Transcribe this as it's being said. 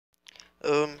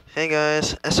Hey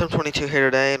guys, SM22 here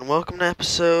today, and welcome to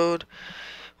episode,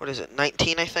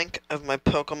 19, I think, of my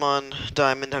Pokemon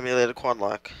Diamond Emulated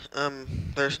Quadlocke.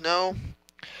 There's no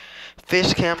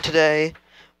face cam today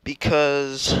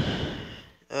because,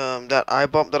 that eye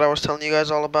bump that I was telling you guys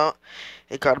all about,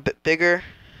 it got a bit bigger,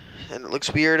 and it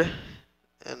looks weird,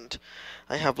 and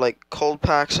I have, like, cold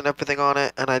packs and everything on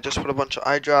it, and I just put a bunch of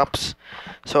eye drops,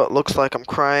 so it looks like I'm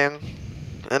crying,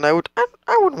 and I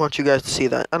wouldn't want you guys to see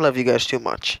that. I love you guys too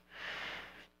much.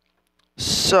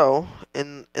 So,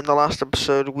 in the last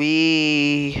episode,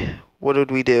 what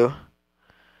did we do?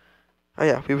 Oh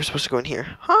yeah, we were supposed to go in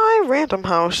here. Hi, Random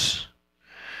House.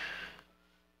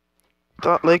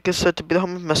 Dot Lake is said to be the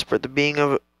home of Mesprit, the being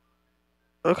of...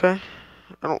 Okay,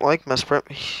 I don't like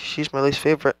Mesprit. She's my least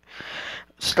favorite.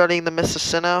 Studying the Mists of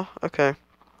Sinnoh? Okay.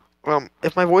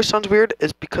 If my voice sounds weird,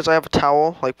 it's because I have a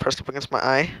towel, like, pressed up against my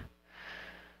eye.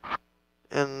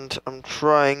 And I'm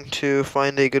trying to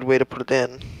find a good way to put it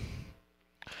in.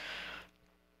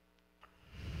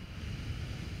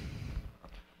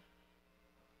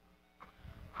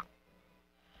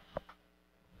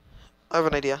 I have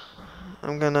an idea.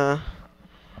 I'm gonna...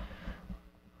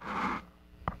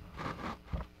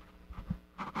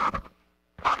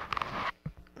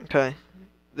 Okay.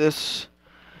 This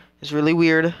is really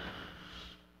weird,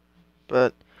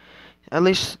 but at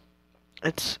least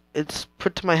it's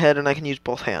put to my head and I can use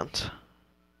both hands.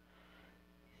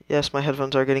 Yes, my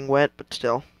headphones are getting wet, but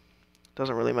still,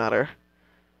 doesn't really matter.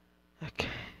 Okay.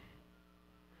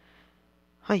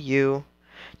 Hi, you.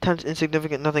 Time's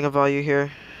insignificant, nothing of value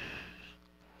here.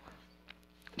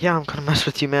 Yeah, I'm gonna mess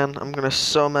with you, man. I'm gonna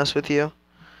so mess with you.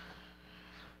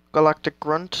 Galactic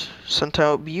Grunt sent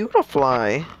out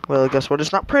Beautifly. Well, guess what?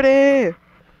 It's not pretty!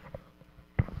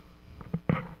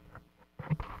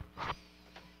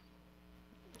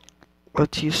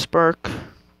 Let's use Spark.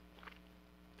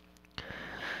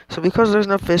 So because there's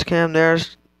no face cam,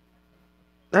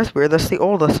 that's weird. That's the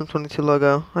old SM22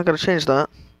 logo. I gotta change that.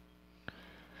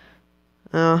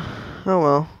 Oh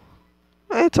well.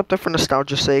 It's up there for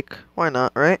nostalgia's sake. Why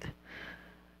not, right?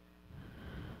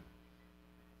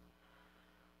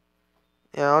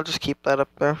 Yeah, I'll just keep that up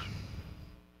there.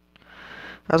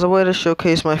 As a way to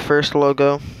showcase my first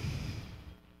logo.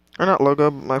 Or not logo,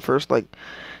 but my first, like,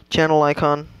 channel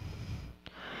icon.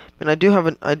 And I do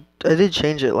have I did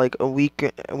change it, like, a week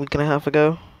and a half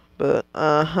ago. But,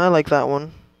 I like that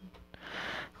one.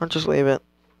 I'll just leave it.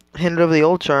 Handed over the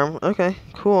old charm. Okay,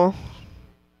 cool.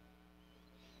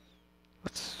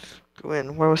 Let's go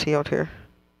in. Where was he out here?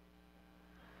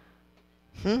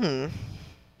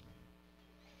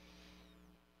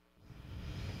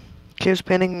 Caves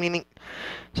painting meaning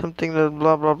something to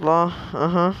blah blah blah.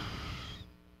 Uh-huh.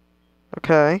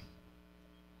 Okay.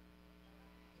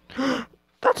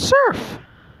 That's Surf!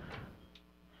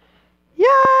 Yeah!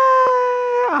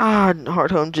 Ah, Hard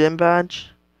Home Gym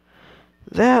badge.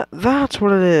 That's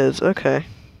what it is. Okay.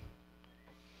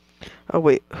 Oh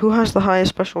wait, who has the highest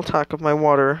special attack of my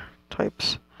water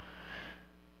types?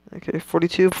 Okay,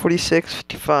 42, 46,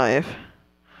 55.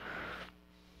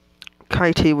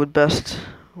 Kitie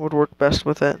would work best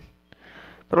with it.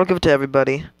 But I'll give it to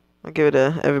everybody. I'll give it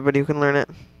to everybody who can learn it.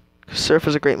 Surf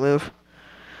is a great move.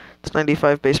 It's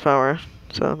 95 base power,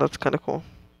 so that's kind of cool.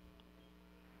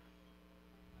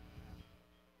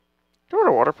 Get rid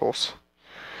of Water Pulse.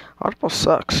 Water Pulse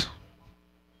sucks.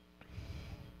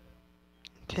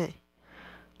 Okay.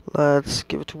 Let's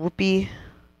give it to Whoopee.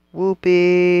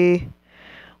 Whoopee.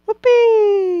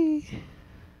 Whoopee!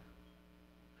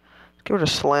 Let's give it a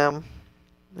Slam.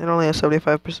 It only has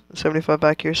 75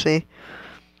 accuracy.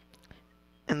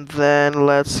 And then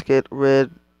let's get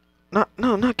rid...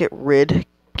 not get rid.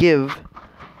 Give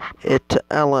it to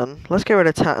Ellen. Let's get rid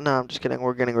of no, I'm just kidding.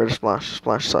 We're getting rid of Splash.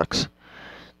 Splash sucks.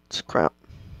 It's crap.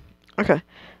 Okay.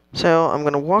 So, I'm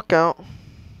gonna walk out.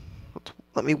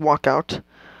 Let me walk out.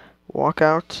 Walk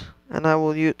out. And I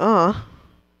will use...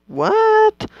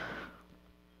 what?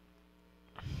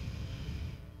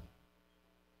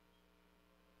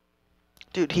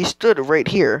 Dude, he stood right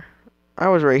here. I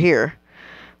was right here.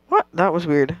 What? That was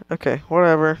weird. Okay,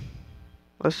 whatever.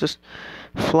 Let's just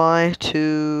fly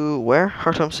to... where?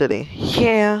 Heart Home City.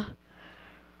 Yeah!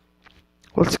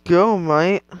 Let's go,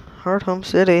 mate. Heart Home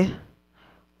City.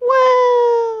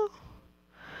 Well...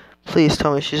 Please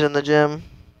tell me she's in the gym.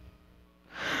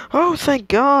 Oh, thank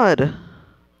God!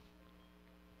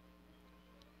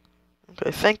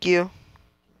 Okay, thank you.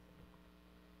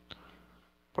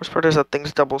 Worst part is that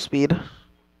thing's double speed.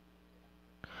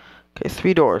 Okay,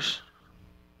 3 doors.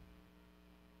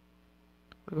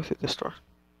 I'll go through this door.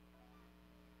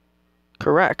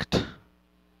 Correct.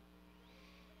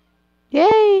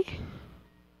 Yay!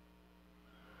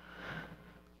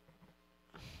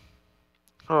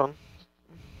 Hold on.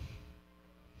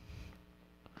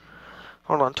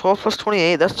 Hold on. 12 plus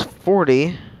 28, that's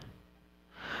 40.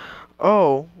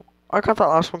 Oh, I got that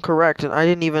last one correct, and I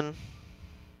didn't even...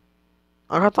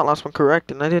 I got that last one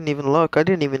correct, and I didn't even look. I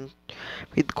didn't even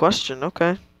read the question.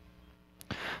 Okay.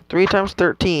 3 times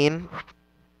 13.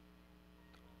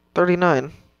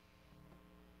 39.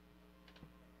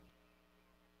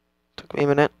 Took me a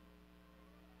minute.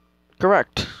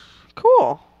 Correct.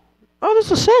 Cool. Oh,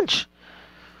 this is a cinch.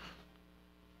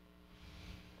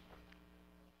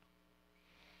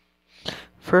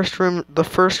 The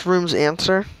first room's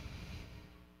answer.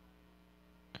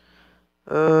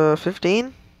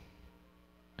 15?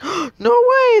 No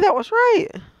way, that was right.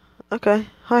 Okay.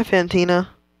 Hi, Fantina.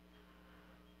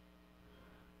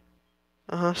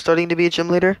 Studying to be a gym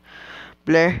leader.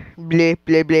 Blair, bleh,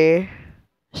 bleh, bleh.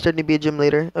 Studying to be a gym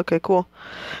leader. Okay, cool.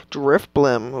 Drift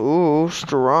Blim. Ooh,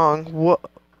 strong. What?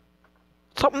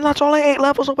 Something that's only 8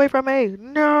 levels away from me.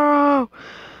 No!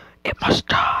 It must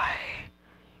die.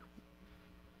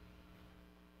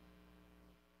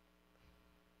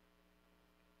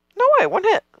 No way, one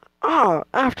hit. Ah,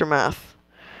 Aftermath.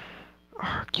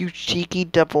 Oh, you cheeky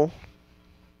devil.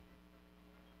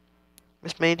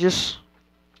 Miss Magus.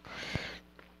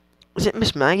 Is it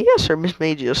Miss Magius or Miss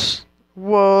Magius?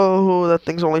 Whoa, that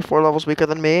thing's only 4 levels weaker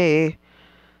than me.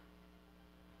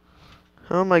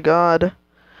 Oh my god.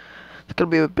 It's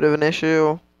gonna be a bit of an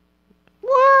issue.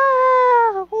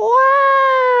 Wow!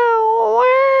 Wow!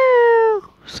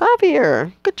 Wow!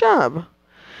 Xavier, good job.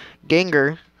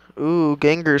 Gengar. Ooh,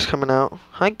 Gengar's coming out.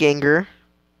 Hi, Gengar.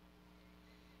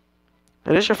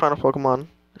 It is your final Pokemon.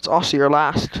 It's also your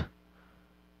last.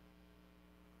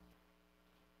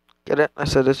 Get it? I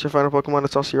said it's your final Pokemon.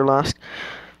 It's also your last.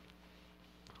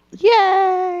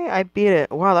 Yay! I beat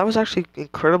it. Wow, that was actually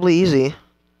incredibly easy.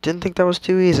 Didn't think that was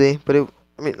too easy, but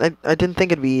I didn't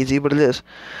think it'd be easy, but it is.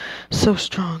 So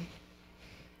strong.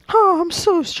 Oh, I'm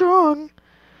so strong.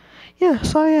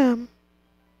 Yes, I am.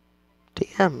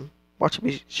 DM. Watch it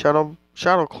be Shadow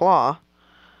Claw.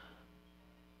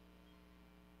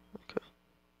 Okay.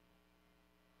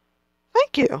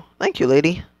 Thank you,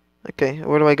 lady. Okay,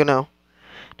 where do I go now?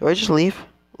 Do I just leave?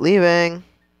 Leaving.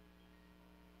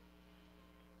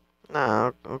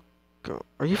 Nah, I'll go.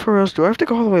 Are you for real? Do I have to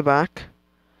go all the way back?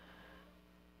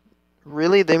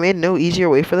 Really? They made no easier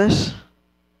way for this?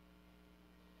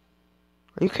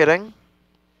 Are you kidding?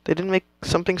 They didn't make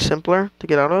something simpler to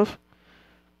get out of?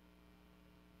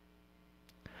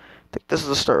 I think this is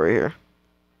the start right here.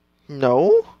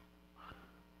 No?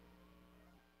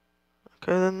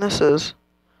 Okay, then this is.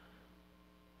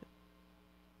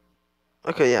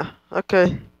 Okay, yeah.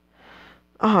 Okay.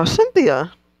 Ah,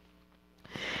 Cynthia.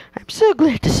 I'm so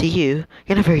glad to see you.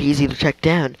 You're not very easy to track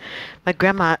down. My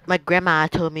grandma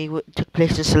told me what took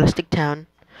place in Celestic Town.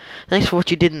 Thanks for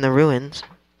what you did in the ruins.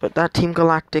 But that Team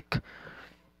Galactic,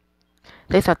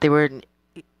 they thought they were,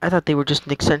 I thought they were just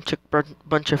an eccentric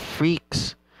bunch of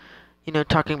freaks. You know,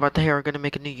 talking about how we're gonna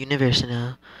make a new universe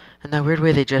and that weird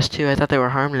way they dress too. I thought they were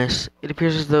harmless. It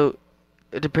appears as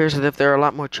if they're a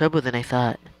lot more trouble than I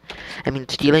thought. I mean,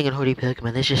 stealing and hoarding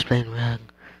Pokemon, that's just plain wrong.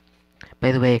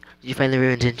 By the way, did you find the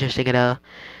ruins interesting at all?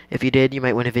 If you did, you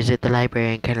might want to visit the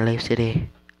library in Canalave City.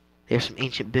 There's some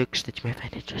ancient books that you might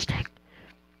find interesting.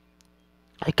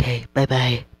 Okay,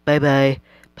 bye-bye. Bye-bye.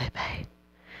 Bye-bye.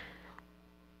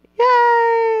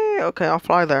 Yay! Okay, I'll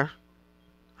fly there.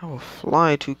 I will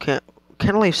fly to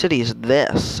Canalave City is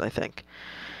this, I think.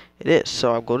 It is,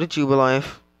 so I'll go to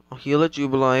Jubilife. I'll heal at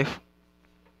Jubilife.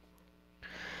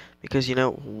 Because, you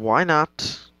know, why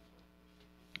not?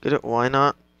 Get it? Why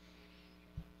not?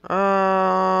 I'm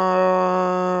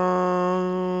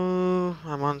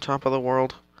on top of the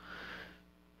world.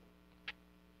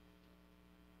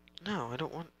 No, I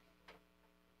don't want...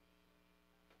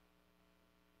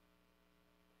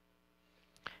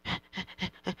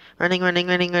 running, running,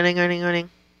 running, running, running,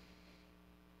 running.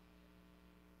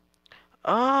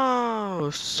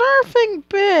 Oh, surfing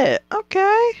bit.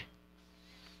 Okay.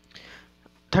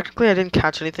 Technically, I didn't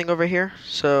catch anything over here,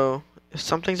 so if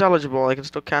something's eligible, I can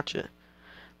still catch it.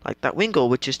 Like that Wingull,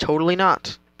 which is totally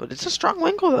not. But it's a strong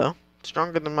Wingull, though.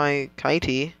 Stronger than my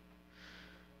Kitie.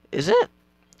 Is it? I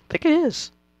think it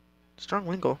is. Strong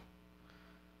Wingull.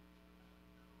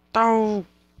 Oh!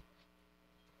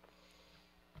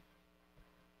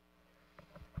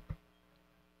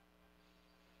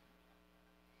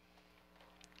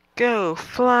 Go,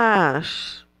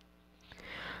 Flash!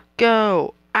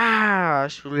 Go,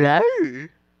 Ash!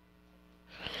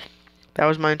 That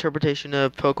was my interpretation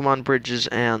of Pokemon Bridges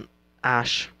and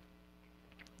Ash.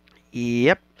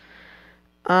 Yep.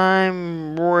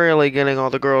 I'm really getting all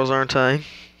the girls, aren't I?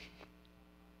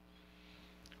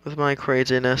 with my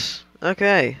craziness.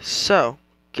 Okay, so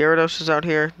Gyarados is out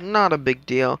here. Not a big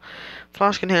deal.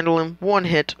 Flash can handle him. One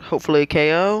hit, hopefully a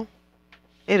KO.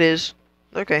 It is.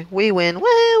 Okay, we win. Woo,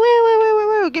 woo, woo, woo,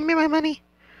 woo, woo. Give me my money.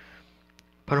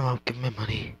 Put him up. Give me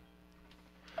money.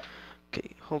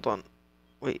 Okay, hold on.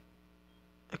 Wait.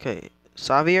 Okay,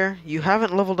 Xavier, you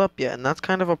haven't leveled up yet, and that's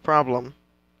kind of a problem.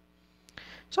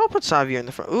 So I'll put Xavier in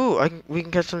the front. Ooh, we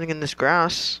can catch something in this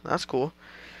grass. That's cool.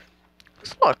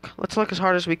 Let's look. Let's look as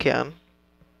hard as we can.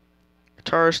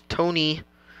 Guitarist Tony.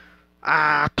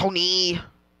 Ah, Tony!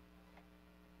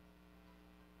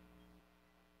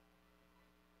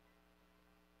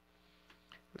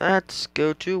 Let's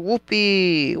go to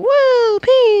Whoopee!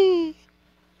 Whoopee!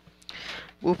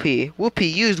 Whoopee. Whoopee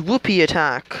used Whoopee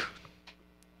attack.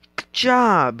 Good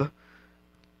job.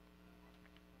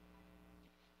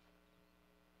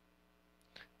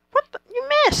 What the? You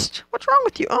missed! What's wrong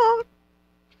with you? Oh.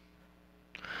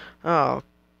 Oh.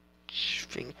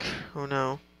 Think. Oh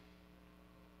no.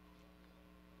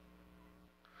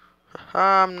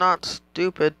 I'm not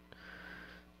stupid.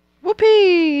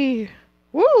 Whoopee!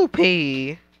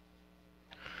 Whoopee!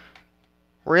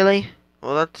 Really?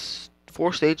 Well, that's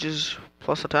 4 stages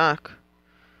plus attack.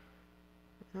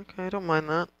 Okay, I don't mind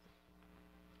that.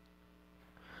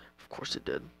 Of course it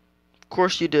did. Of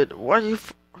course you did. What are you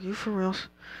for reals?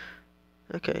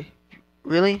 Okay.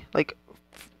 Really? Like,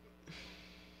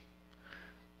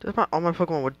 all my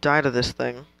Pokemon would die to this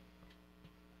thing.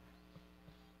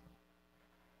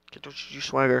 Okay, don't you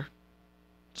swagger.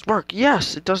 Spark,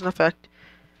 yes! It doesn't affect.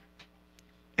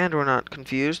 And we're not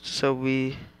confused, so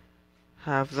we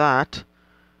have that.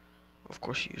 Of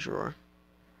course, use Roar.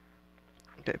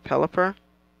 Okay, Peliper.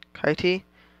 Kitie.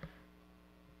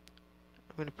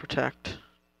 I'm gonna protect.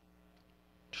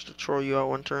 Just to throw you out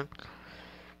one turn.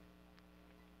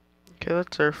 Okay,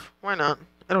 let's surf. Why not?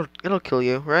 It'll kill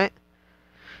you, right?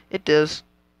 It does.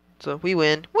 So we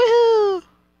win. Woohoo!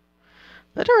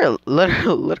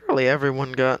 Literally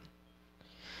everyone got.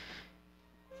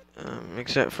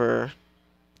 Except for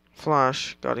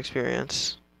Flash got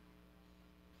experience.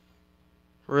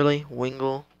 Really?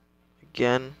 Wingle?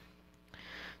 Again?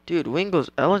 Dude, Wingle's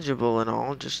eligible and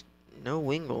all, just no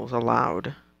Wingles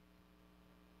allowed.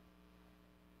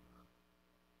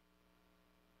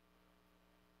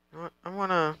 You know what? I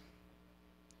wanna...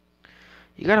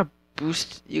 You gotta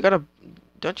boost...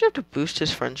 Don't you have to boost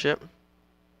his friendship?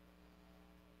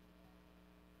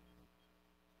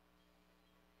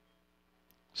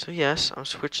 So yes, I'm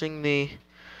switching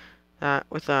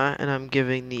with that, and I'm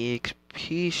giving the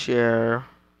XP share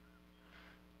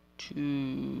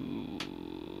to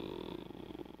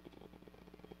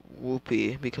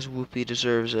Whoopee, because Whoopee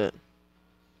deserves it.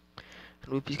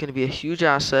 And Whoopee's gonna be a huge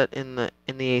asset in the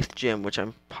 8th gym, which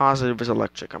I'm positive is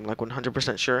electric. I'm like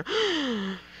 100% sure.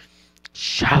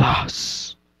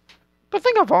 Shellos! The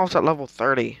thing evolves at level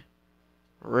 30.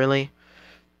 Really?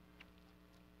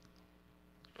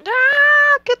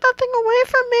 Ah! Get that thing away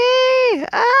from me!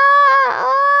 Ah!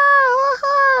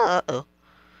 Ah! Uh-oh. Oh.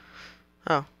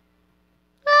 Ah!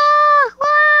 Ah!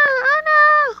 Oh no!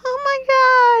 Oh my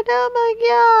god! Oh my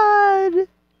god!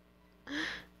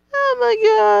 Oh my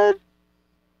god!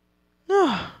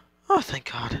 Oh, oh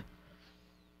thank god.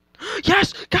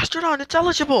 Yes! Gastrodon! It's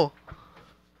eligible!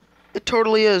 It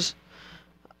totally is.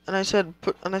 And I said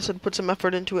put some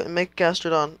effort into it and make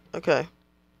Gastrodon. Okay.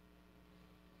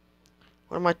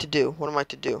 What am I to do? What am I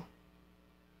to do?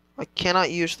 I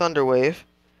cannot use Thunder Wave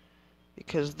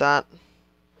because that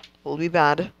will be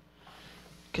bad.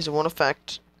 Because it won't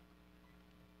affect.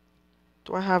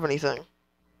 Do I have anything?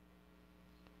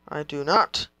 I do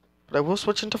not. But I will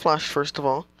switch into Flash first of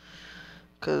all.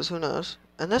 Because who knows?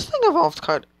 And this thing evolved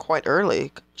quite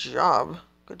early. Good job.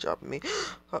 Good job, me.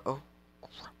 Uh-oh.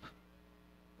 Crap.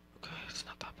 Okay, it's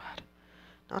not that bad.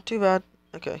 Not too bad.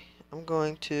 Okay, I'm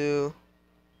going to...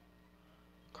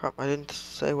 Crap, I didn't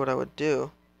say what I would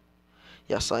do.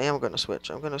 Yes, I am going to switch.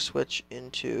 I'm going to switch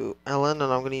into Ellen,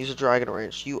 and I'm going to use a Dragon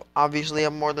Rage. You obviously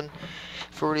have more than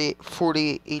 40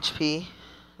 HP.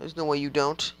 There's no way you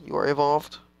don't. You are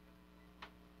evolved.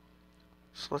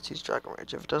 So let's use Dragon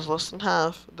Rage. If it does less than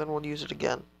half, then we'll use it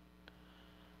again.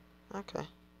 Okay.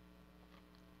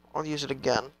 I'll use it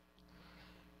again.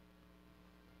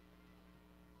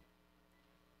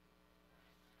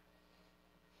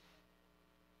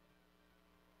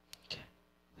 Okay,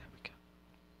 there we go.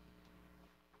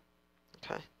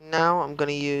 Okay, now I'm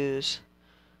gonna use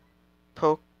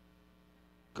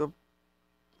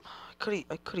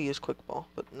I could have used Quick Ball,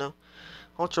 but no.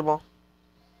 Ultra Ball.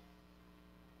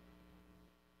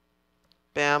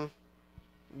 Bam.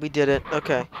 We did it.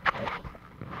 Okay.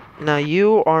 Now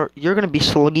you're gonna be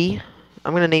Sluggy.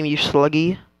 I'm gonna name you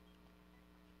Sluggy.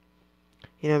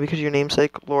 You know, because of your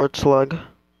namesake, Lord Slug.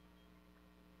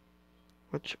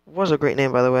 Which was a great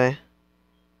name, by the way.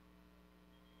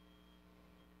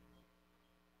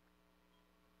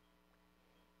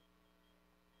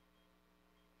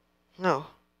 No.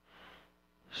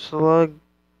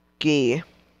 Sluggy.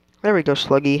 There we go,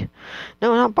 Sluggy.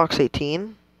 No, not box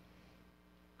 18.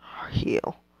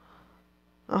 Heal.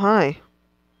 Oh, hi.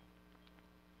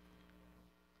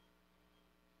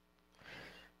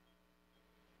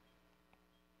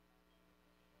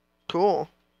 Cool.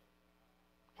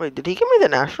 Wait, did he give me the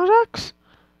National Dex?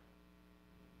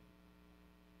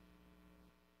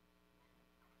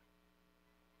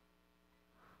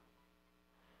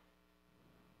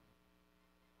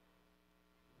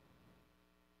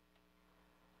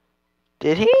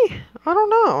 Did he? I don't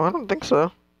know. I don't think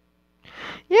so.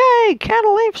 Yay!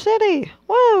 Catalave City!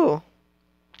 Whoa!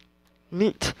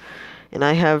 Neat. And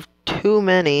I have too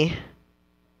many.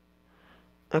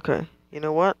 Okay. You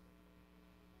know what?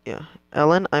 Yeah.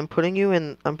 Ellen, I'm putting you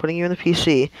in the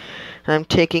PC. And I'm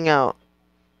taking out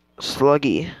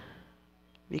Sluggy.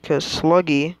 Because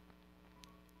Sluggy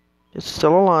is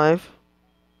still alive.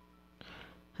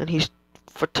 And he's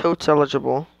for totes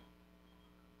eligible.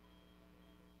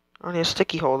 Oh, and he has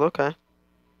Sticky Hold, okay.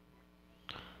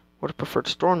 Would have preferred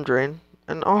Storm Drain.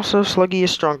 And also, Sluggy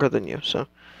is stronger than you, so...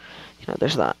 Yeah,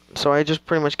 there's that. So I just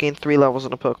pretty much gained 3 levels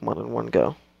in a Pokemon in one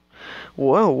go.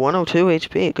 Whoa, 102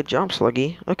 HP. Good job,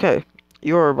 Sluggy. Okay.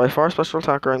 You're by far special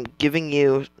attacker. I'm giving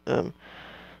you,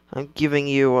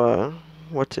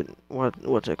 what's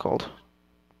it called?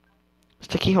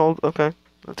 Sticky Hold, okay.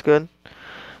 That's good.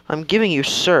 I'm giving you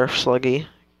Surf, Sluggy.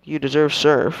 You deserve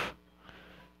Surf.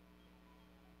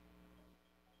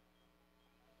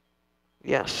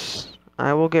 Yes.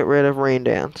 I will get rid of Rain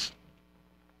Dance.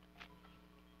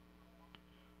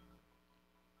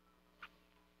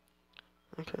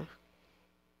 Okay.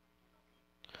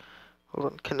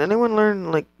 Hold on. Can anyone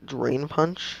learn, like, Drain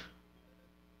Punch?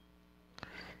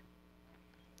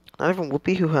 Not even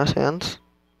Whoopi, who has hands.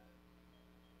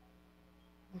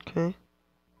 Okay.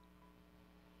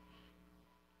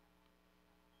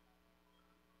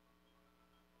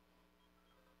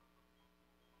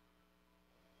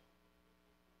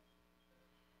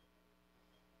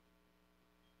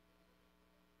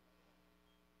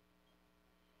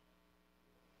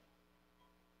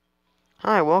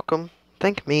 Hi, welcome.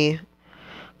 Thank me,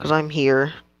 because I'm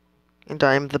here, and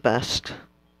I'm the best.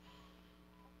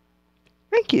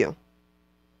 Thank you.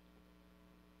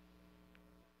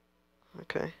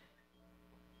 Okay.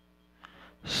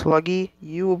 Sluggy,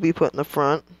 you will be put in the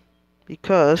front,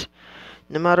 because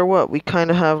no matter what, we kind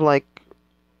of have, like,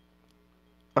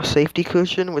 a safety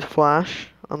cushion with Flash,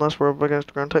 unless we're up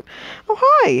against ground type. Oh,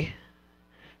 hi!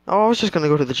 Oh, I was just gonna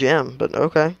go to the gym, but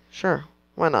okay, sure.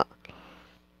 Why not?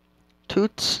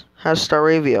 Toots has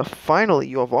Staravia. Finally,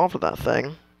 you evolved that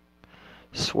thing.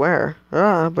 Swear.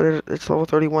 But it's level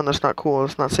 31. That's not cool.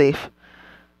 That's not safe.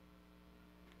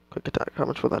 Quick attack. How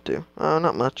much will that do?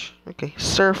 Not much. Okay.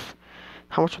 Surf.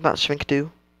 How much will that shrink do?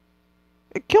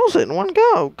 It kills it in one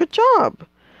go. Good job.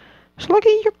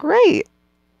 Sluggy, you're great.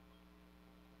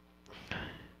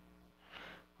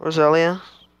 Roselia.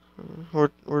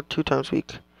 We're 2 times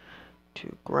weak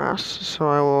to grass. So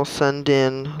I will send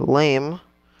in Lame.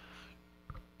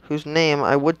 Whose name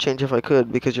I would change if I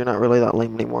could, because you're not really that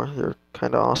lame anymore. You're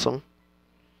kind of awesome.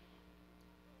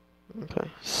 Okay.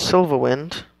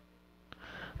 Silverwind.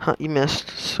 Huh, you missed.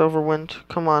 Silverwind,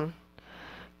 come on.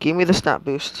 Give me the stat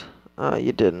boost.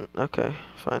 You didn't. Okay,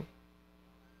 fine.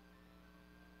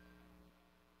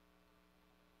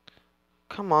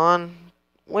 Come on.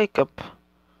 Wake up.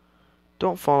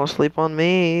 Don't fall asleep on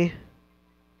me.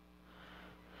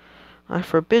 I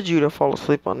forbid you to fall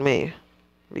asleep on me.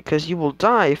 Because you will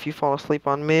die if you fall asleep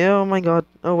on me. Oh my god.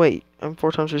 Oh wait, I'm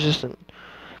 4 times resistant.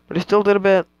 But I still did a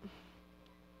bit.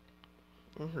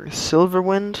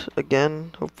 Silverwind,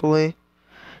 again, hopefully.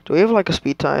 Do we have like a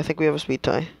speed tie? I think we have a speed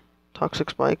tie. Toxic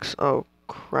spikes. Oh,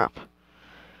 crap.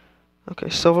 Okay,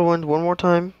 Silverwind one more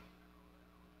time.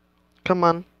 Come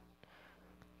on.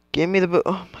 Give me the boot.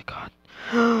 Oh my god.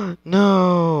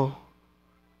 No.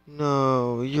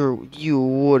 No, you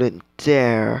wouldn't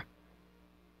dare.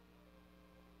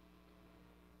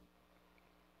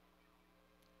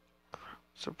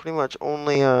 So pretty much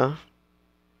only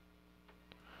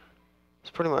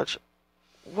it's pretty much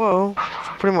whoa.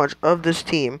 So pretty much of this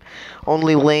team,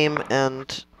 only Lame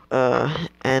and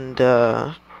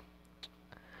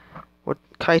what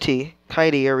Kitie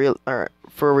are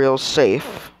for real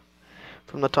safe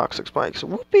from the toxic spikes.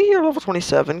 Whoopee, you're level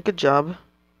 27. Good job.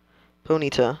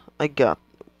 Ponyta, I got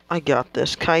I got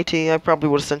this. Kitie, I probably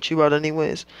would have sent you out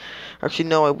anyways. Actually,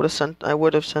 no, I would have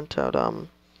sent out,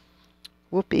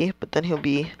 Whoopi, but then he'll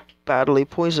be badly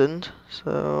poisoned,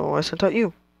 so I sent out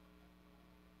you.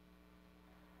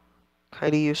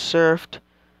 Kitie, you surf.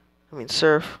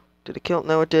 Did it kill?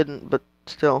 No, it didn't, but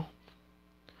still.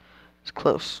 It's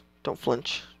close. Don't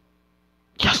flinch.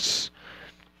 Yes!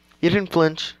 You didn't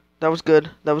flinch. That was good.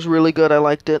 That was really good. I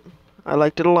liked it. I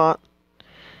liked it a lot.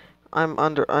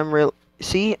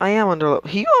 See, I am under.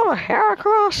 You have a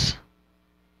Heracross?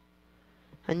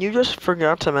 And you just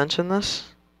forgot to mention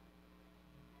this?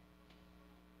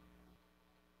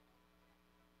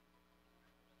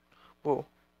 Whoa.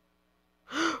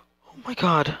 Oh my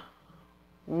god.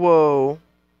 Whoa.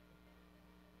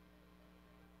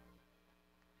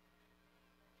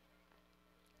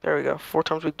 There we go. 4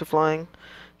 times weak to flying.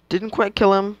 Didn't quite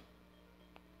kill him.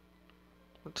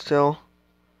 But still.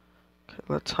 Okay,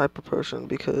 let's Hyper Potion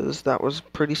because that was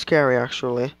pretty scary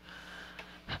actually.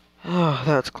 Oh,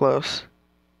 that's close.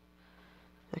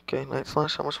 Okay, Night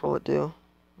Slash, how much will it do?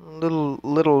 A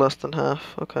little less than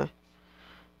half. Okay.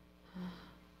 Oh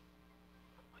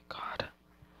my god.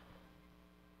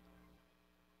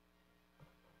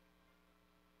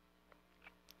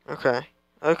 Okay.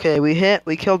 Okay, we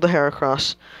killed the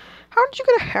Heracross. How did you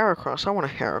get a Heracross? I want a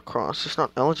Heracross. It's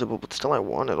not eligible, but still I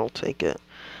want it. I'll take it.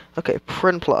 Okay,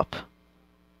 Prinplup.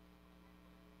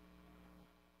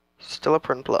 Still a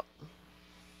Prinplup.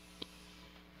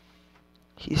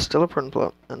 He's still a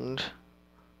Prinplup, and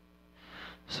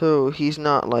so he's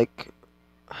not like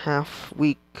half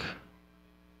weak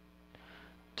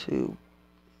to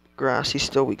grass. He's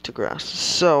still weak to grass.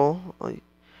 So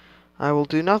I will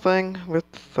do nothing with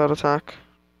that attack.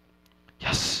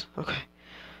 Yes. Okay.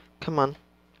 Come on.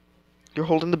 You're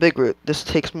holding the big root. This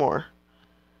takes more.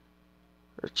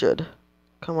 Or it should.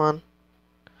 Come on.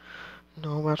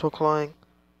 No metal clawing.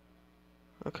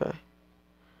 Okay.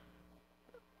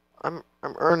 I'm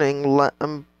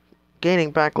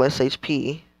gaining back less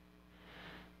HP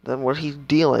than what he's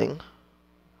dealing.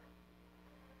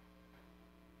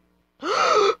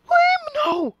 Lame,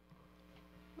 no!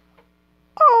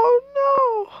 Oh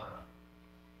no!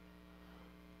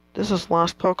 This is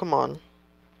last Pokemon.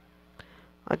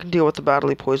 I can deal with the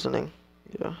badly poisoning.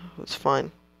 Yeah, it's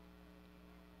fine.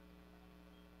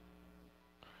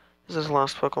 This is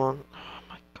last Pokemon. Oh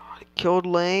my god, it killed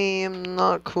Lame.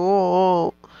 Not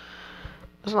cool.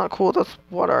 That's not cool. That's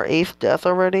what, our 8th death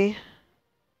already?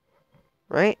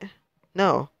 Right?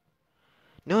 No.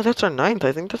 No, that's our 9th.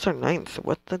 I think that's our 9th.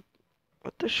 What the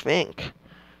schvink?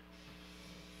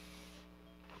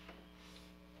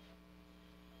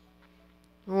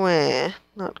 Wah,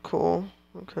 not cool.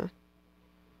 Okay.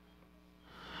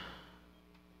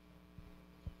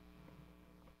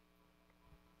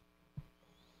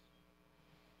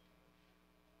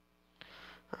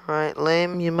 Alright,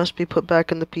 Lame, you must be put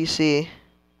back in the PC.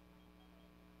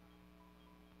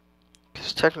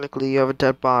 Because technically you have a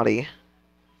dead body.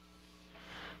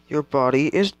 Your body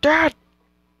is dead!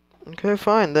 Okay,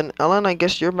 fine. Then, Ellen, I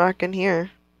guess you're back in here.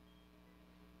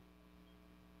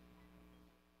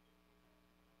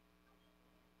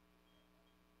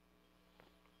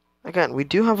 Again, we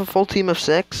do have a full team of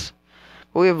 6,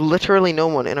 but we have literally no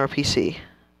one in our PC.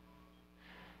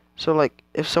 So, like,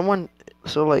 if someone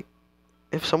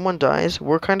dies,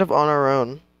 we're kind of on our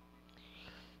own.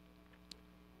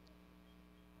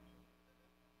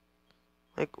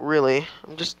 Like, really,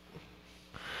 I'm just...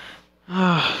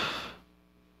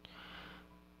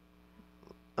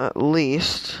 At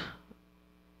least...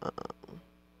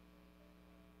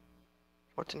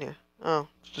 what's in here? Oh,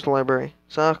 it's just a library.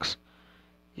 Sucks.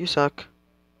 You suck.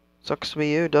 Sucks to be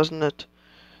you, doesn't it?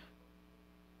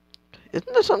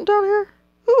 Isn't there something down here?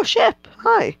 Ooh, a ship!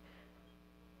 Hi!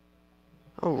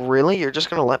 Oh, really? You're just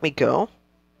gonna let me go?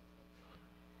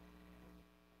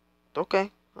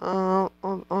 Okay.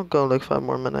 I'll go like 5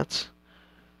 more minutes.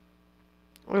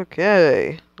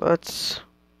 Okay, let's...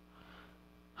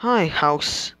 Hi,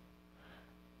 house.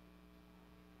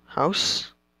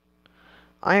 House?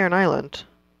 Iron Island.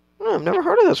 Oh, I've never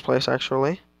heard of this place,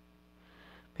 actually.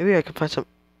 Maybe I can find some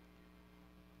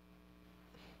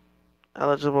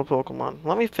eligible Pokemon.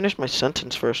 Let me finish my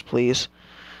sentence first, please.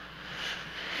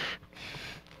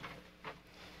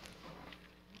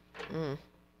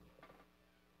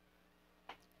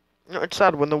 No, it's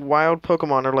sad when the wild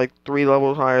Pokemon are like 3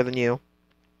 levels higher than you.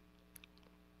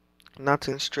 And that's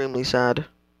extremely sad.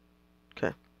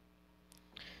 Okay.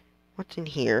 What's in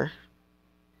here?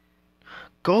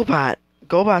 Golbat.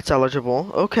 Golbat's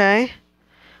eligible. Okay.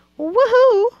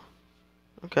 Woohoo!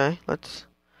 Okay, let's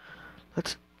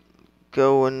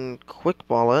go and quick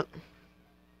ball it.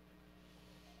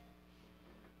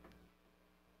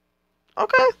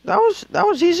 Okay, that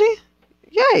was easy.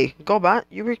 Yay, go back.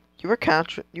 You were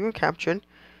captured.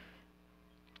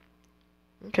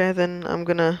 Okay, then I'm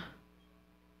gonna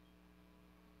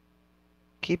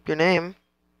keep your name.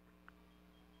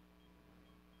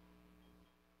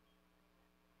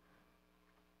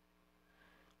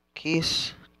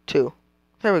 Keys 2.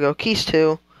 There we go. Keys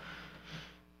 2.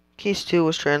 Keys 2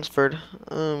 was transferred.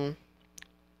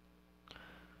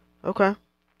 Okay.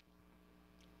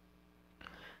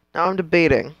 Now I'm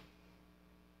debating.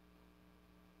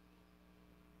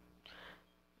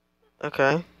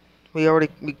 Okay. We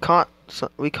caught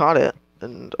it,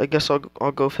 and I guess I'll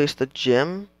go face the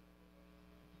gym.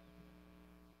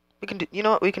 We can do, you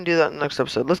know what? We can do that in the next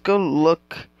episode. Let's go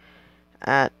look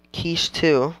at Keys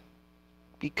 2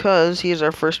 because he is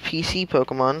our first PC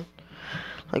Pokemon.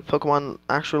 Like Pokemon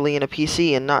actually in a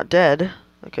PC and not dead.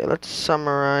 Okay, let's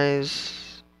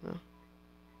summarize.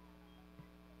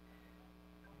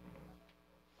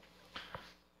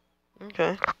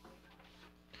 Okay.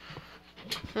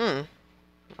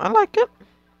 I like it.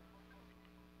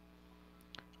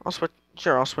 I'll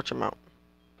switch him out.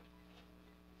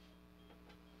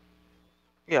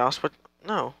 Yeah, I'll switch.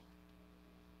 No.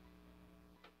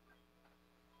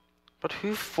 But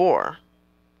who for?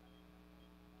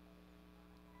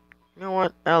 You know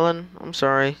what, Ellen? I'm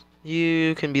sorry.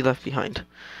 You can be left behind.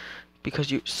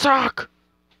 Because you suck!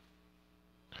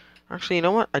 Actually, you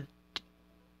know what?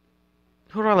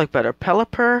 Who do I like better?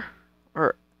 Peliper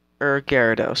or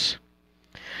Gyarados?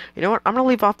 You know what? I'm gonna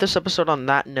leave off this episode on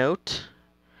that note.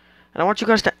 And I want you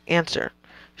guys to answer.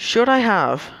 Should I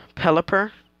have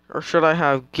Peliper or should I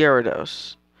have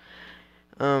Gyarados?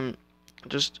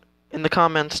 Just in the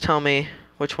comments tell me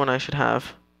which one I should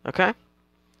have. Okay?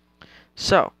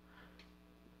 So,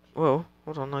 whoa,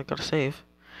 hold on, I gotta save.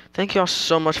 Thank you all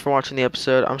so much for watching the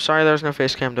episode. I'm sorry there's no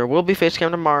face cam. There will be face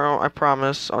cam tomorrow, I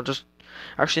promise.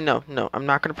 Actually, no, I'm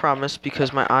not gonna promise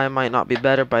because my eye might not be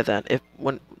better by then.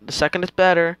 When the second it's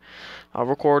better, I'll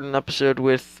record an episode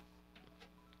with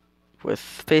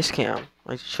face cam.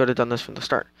 I should have done this from the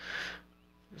start.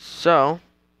 So,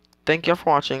 thank you all for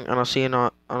watching, and I'll see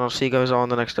you guys all in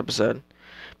the next episode.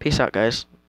 Peace out, guys.